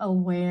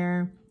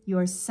self-aware. You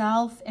are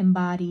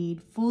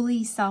self-embodied,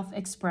 fully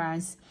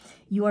self-expressed.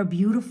 You are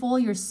beautiful.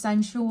 You're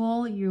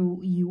sensual.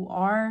 You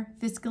are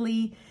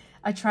physically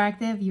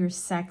attractive. You're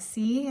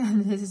sexy.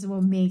 And this is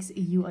what makes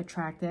you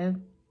attractive.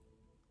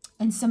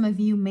 And some of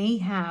you may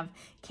have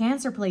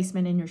Cancer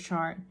placement in your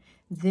chart.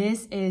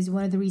 This is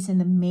one of the reasons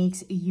that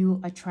makes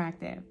you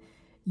attractive.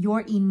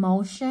 Your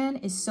emotion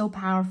is so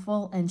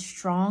powerful and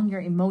strong. Your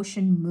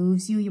emotion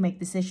moves you. You make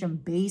decisions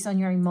based on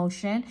your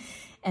emotion.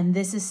 And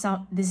this is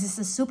a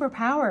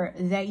superpower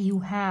that you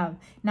have.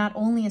 Not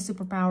only a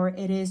superpower,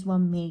 it is what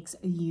makes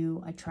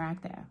you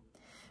attractive.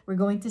 We're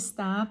going to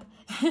stop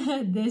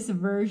this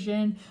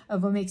version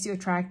of what makes you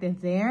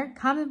attractive there.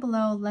 Comment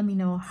below. Let me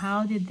know,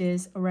 how did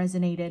this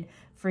resonated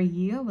for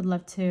you? I would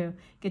love to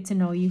get to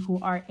know you who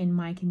are in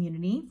my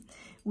community.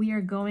 We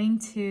are going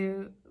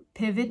to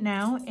pivot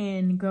now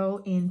and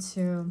go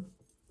into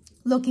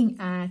looking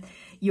at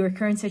your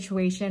current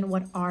situation.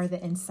 What are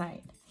the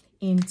insight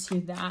into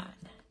that?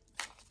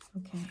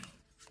 Okay.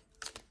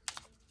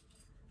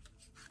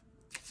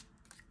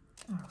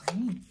 All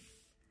right.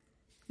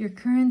 Your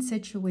current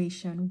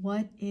situation,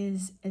 what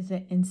is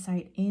the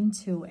insight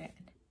into it?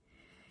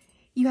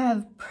 You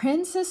have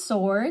Prince of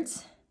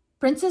Swords,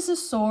 Princess of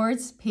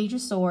Swords, Page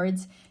of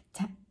Swords,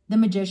 the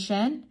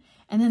Magician,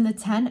 and then the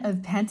 10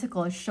 of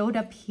Pentacles showed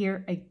up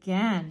here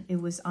again.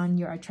 It was on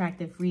your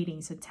attractive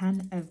reading. So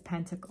 10 of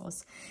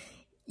Pentacles.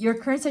 Your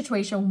current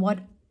situation, what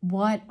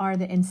are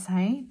the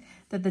insight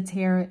that the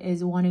tarot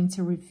is wanting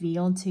to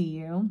reveal to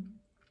you?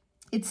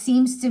 It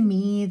seems to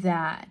me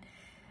that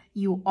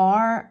you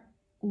are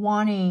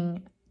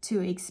wanting to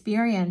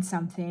experience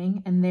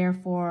something, and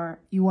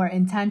therefore you are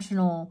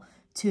intentional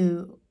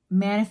to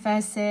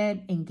manifest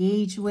it,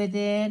 engage with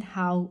it,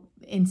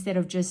 instead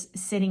of just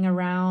sitting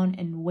around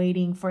and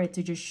waiting for it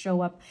to just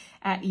show up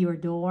at your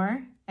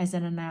door, as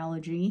an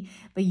analogy.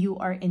 But you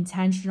are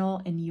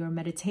intentional in your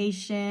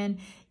meditation,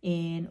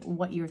 in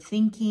what you're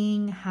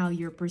thinking, how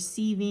you're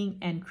perceiving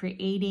and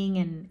creating,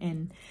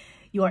 and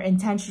you are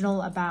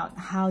intentional about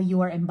how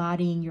you are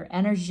embodying your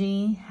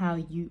energy,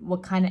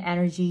 what kind of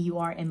energy you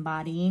are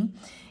embodying.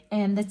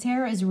 And the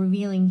tarot is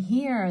revealing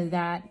here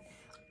that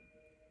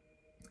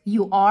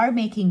you are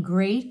making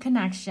great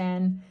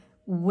connection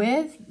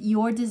with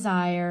your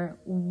desire,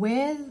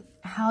 with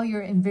how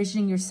you're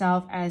envisioning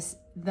yourself as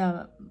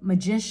the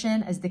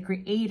magician, as the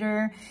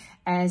creator,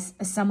 as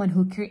someone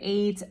who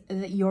creates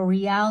your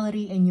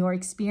reality and your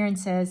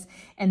experiences.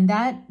 And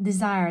that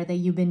desire that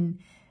you've been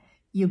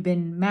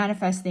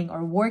manifesting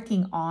or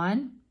working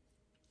on,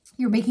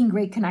 you're making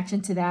great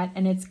connection to that,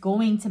 and it's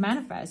going to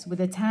manifest. With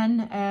the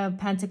 10 of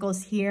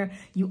Pentacles here,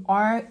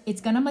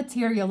 it's going to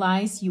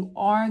materialize. You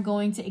are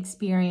going to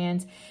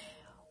experience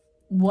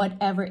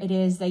whatever it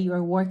is that you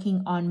are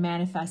working on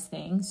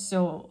manifesting.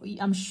 So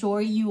I'm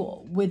sure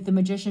with the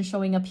magician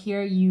showing up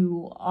here,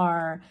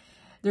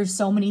 there's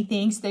so many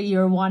things that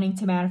you're wanting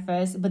to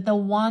manifest, but the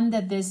one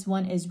that this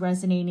one is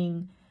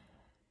resonating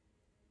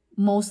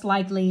most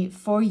likely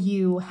for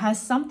you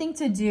has something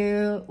to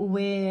do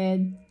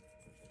with,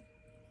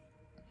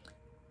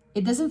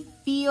 it doesn't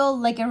feel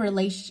like a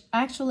relation.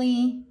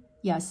 Actually,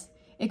 yes,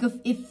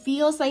 it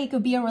feels like it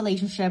could be a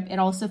relationship. It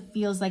also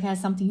feels like it has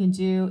something to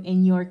do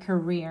in your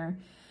career.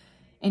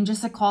 And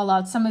just a call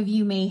out, some of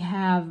you may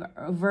have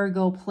a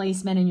Virgo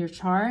placement in your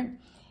chart,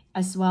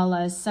 as well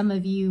as some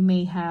of you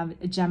may have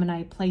a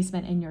Gemini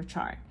placement in your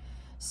chart.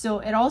 So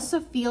it also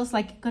feels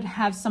like it could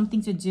have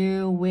something to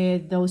do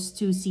with those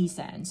two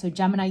seasons. So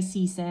Gemini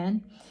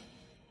season,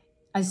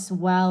 as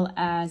well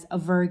as a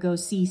Virgo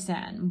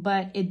season.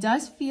 But it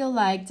does feel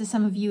like to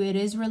some of you it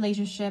is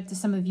relationship, to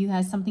some of you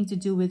has something to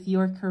do with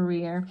your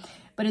career,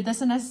 but it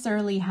doesn't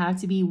necessarily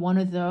have to be one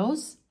of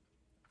those.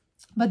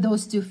 But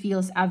those two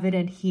feels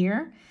evident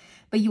here.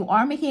 But you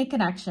are making a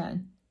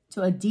connection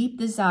to a deep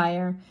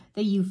desire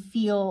that you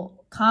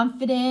feel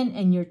confident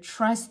and you're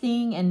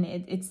trusting, and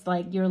it's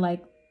like you're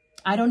like,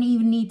 I don't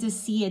even need to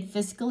see it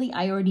physically.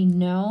 I already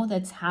know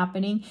that's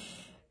happening.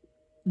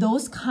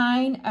 Those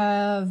kind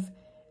of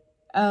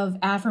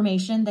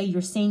affirmation that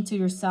you're saying to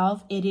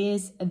yourself, it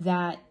is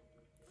that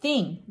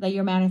thing that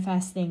you're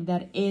manifesting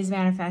that is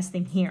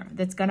manifesting here,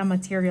 that's gonna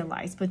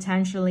materialize.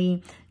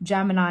 Potentially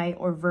Gemini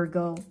or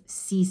Virgo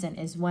season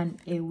is when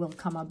it will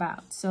come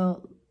about.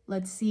 So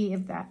let's see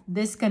if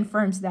this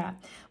confirms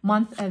that.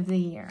 Month of the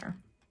year,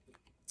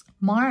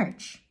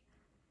 March.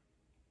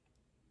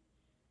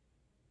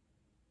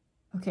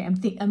 Okay,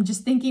 I'm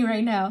just thinking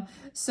right now.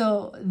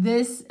 So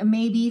this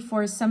may be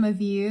for some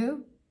of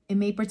you, it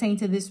may pertain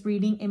to this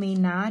reading, it may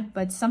not,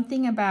 but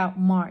something about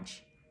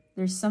March.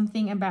 There's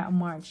something about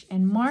March.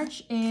 And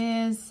March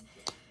is,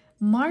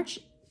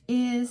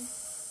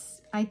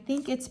 I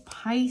think it's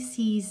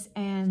Pisces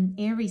and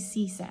Aries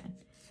season.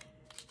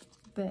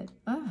 But,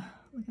 oh,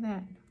 look at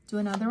that. Do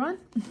another one.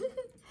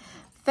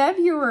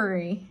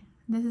 February.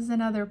 This is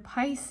another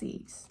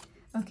Pisces.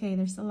 Okay,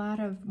 there's a lot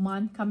of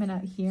month coming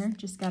out here.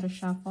 Just got to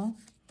shuffle.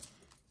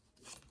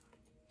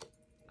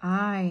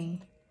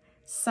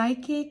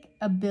 Psychic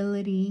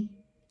ability.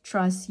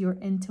 Trust your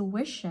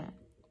intuition.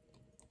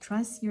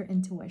 Trust your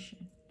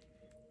intuition.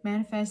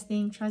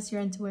 Manifesting, trust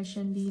your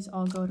intuition. These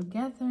all go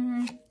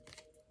together.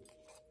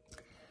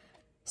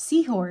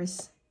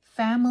 Seahorse.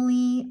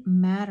 Family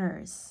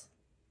matters.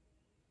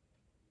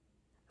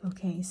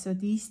 Okay, so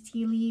these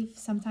tea leaves,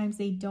 sometimes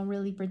they don't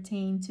really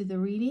pertain to the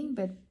reading,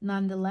 but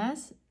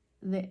nonetheless,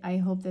 I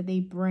hope that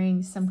they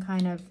bring some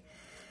kind of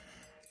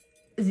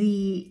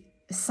the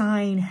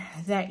sign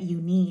that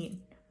you need.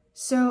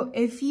 So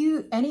if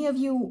any of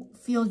you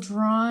feel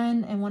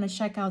drawn and want to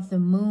check out the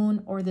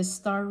moon or the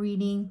star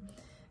reading,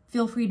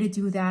 feel free to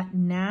do that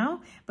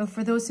now. But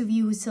for those of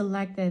you who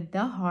selected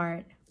the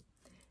heart,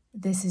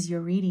 this is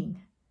your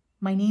reading.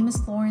 My name is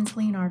Florence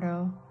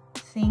Leonardo.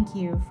 Thank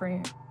you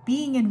for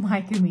being in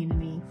my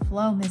community,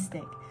 Flow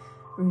Mystic.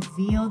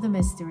 Reveal the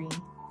mystery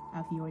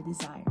of your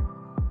desire.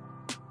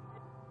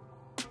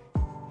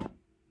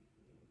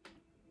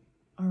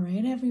 All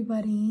right,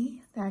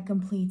 everybody, that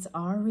completes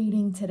our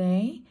reading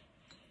today.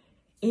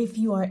 If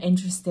you are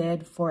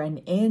interested for an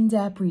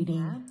in-depth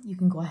reading, you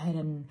can go ahead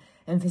and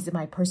visit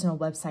my personal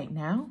website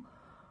now,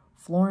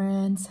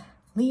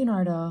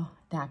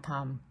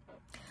 FlorenceLeonardo.com.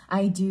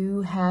 I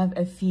do have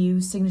a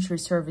few signature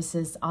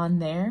services on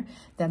there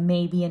that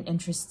may be an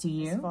interest to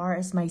you. As far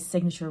as my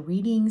signature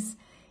readings,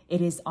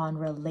 it is on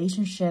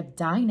relationship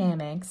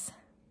dynamics,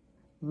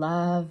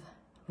 love,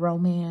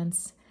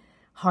 romance,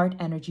 heart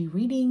energy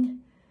reading,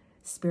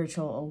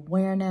 spiritual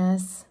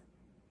awareness,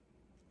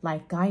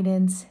 life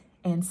guidance,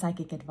 and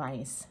psychic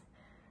advice.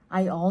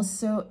 I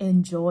also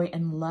enjoy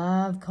and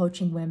love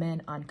coaching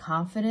women on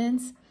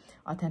confidence,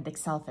 authentic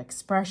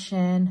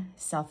self-expression,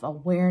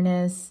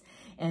 self-awareness,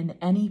 and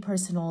any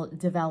personal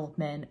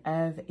development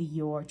of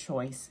your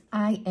choice.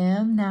 I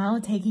am now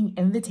taking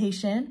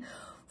invitation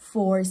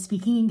for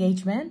speaking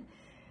engagement.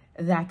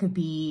 That could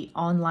be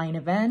online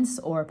events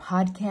or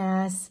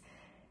podcasts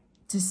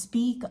to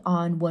speak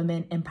on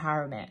women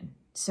empowerment.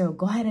 So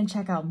go ahead and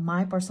check out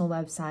my personal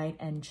website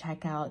and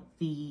check out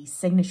the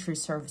signature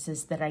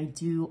services that I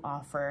do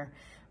offer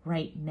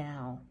right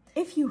now.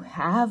 If you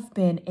have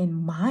been in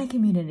my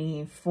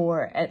community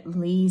for at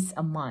least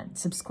a month,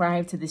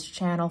 subscribe to this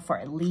channel for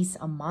at least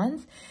a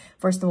month.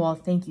 First of all,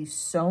 thank you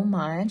so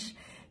much.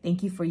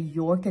 Thank you for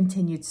your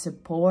continued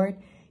support.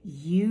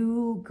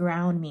 you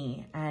ground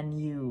me and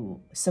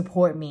you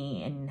support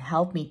me and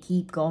help me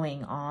keep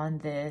going on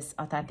this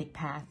authentic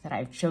path that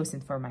I've chosen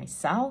for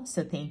myself.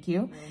 So thank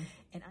you.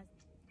 And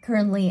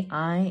currently,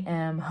 I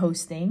am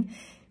hosting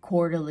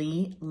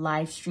quarterly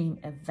live stream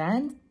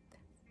event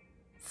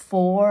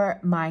for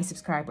my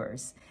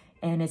subscribers.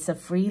 And it's a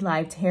free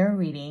live tarot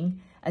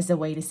reading as a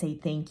way to say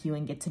thank you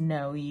and get to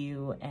know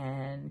you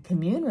and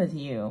commune with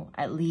you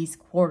at least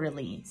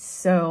quarterly.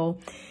 So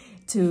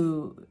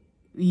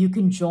you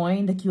can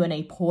join the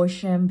Q&A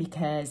portion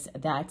because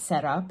that's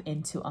set up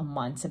into a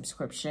month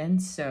subscription.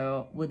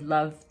 So would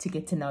love to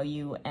get to know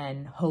you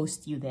and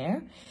host you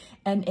there.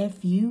 And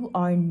if you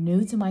are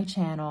new to my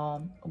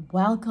channel,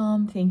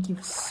 welcome. Thank you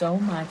so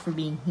much for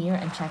being here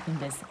and checking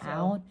this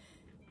out.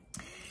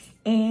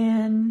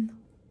 And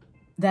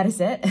that is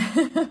it.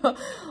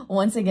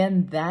 Once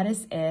again, that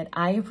is it.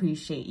 I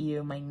appreciate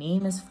you. My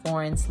name is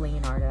Florence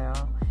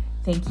Leonardo.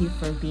 Thank you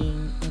for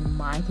being in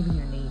my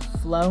community,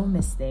 Flow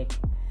Mystic.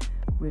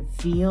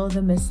 Reveal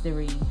the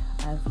mystery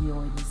of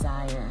your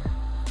desire.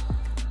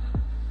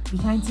 Be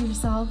kind to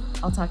yourself.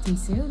 I'll talk to you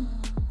soon.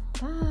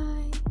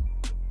 Bye.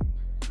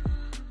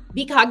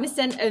 Be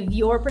cognizant of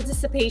your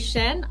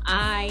participation.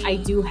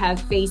 I do have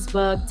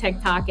Facebook,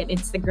 TikTok, and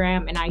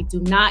Instagram, and I do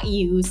not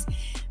use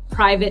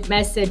private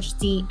message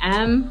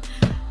DM.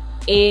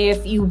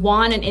 If you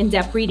want an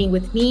in-depth reading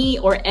with me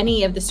or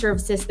any of the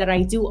services that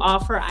I do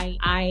offer,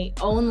 I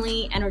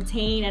only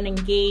entertain and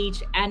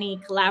engage any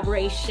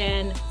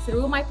collaboration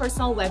through my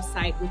personal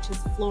website, which is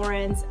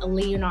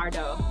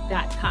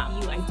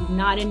florenceleonardo.com. I do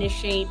not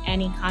initiate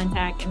any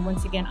contact. And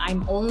once again,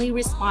 I'm only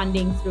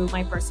responding through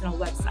my personal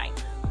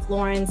website,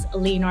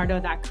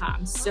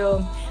 florenceleonardo.com.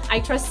 So I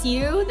trust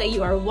you that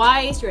you are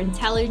wise, you're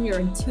intelligent, you're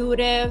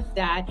intuitive,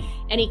 that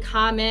any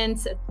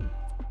comments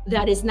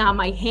that is not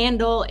my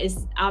handle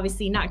is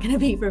obviously not going to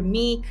be for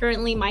me.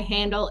 Currently, my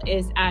handle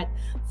is at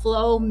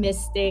Flow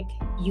Mystic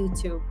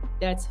YouTube.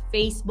 That's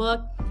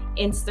Facebook,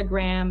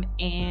 Instagram,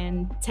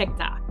 and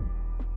TikTok.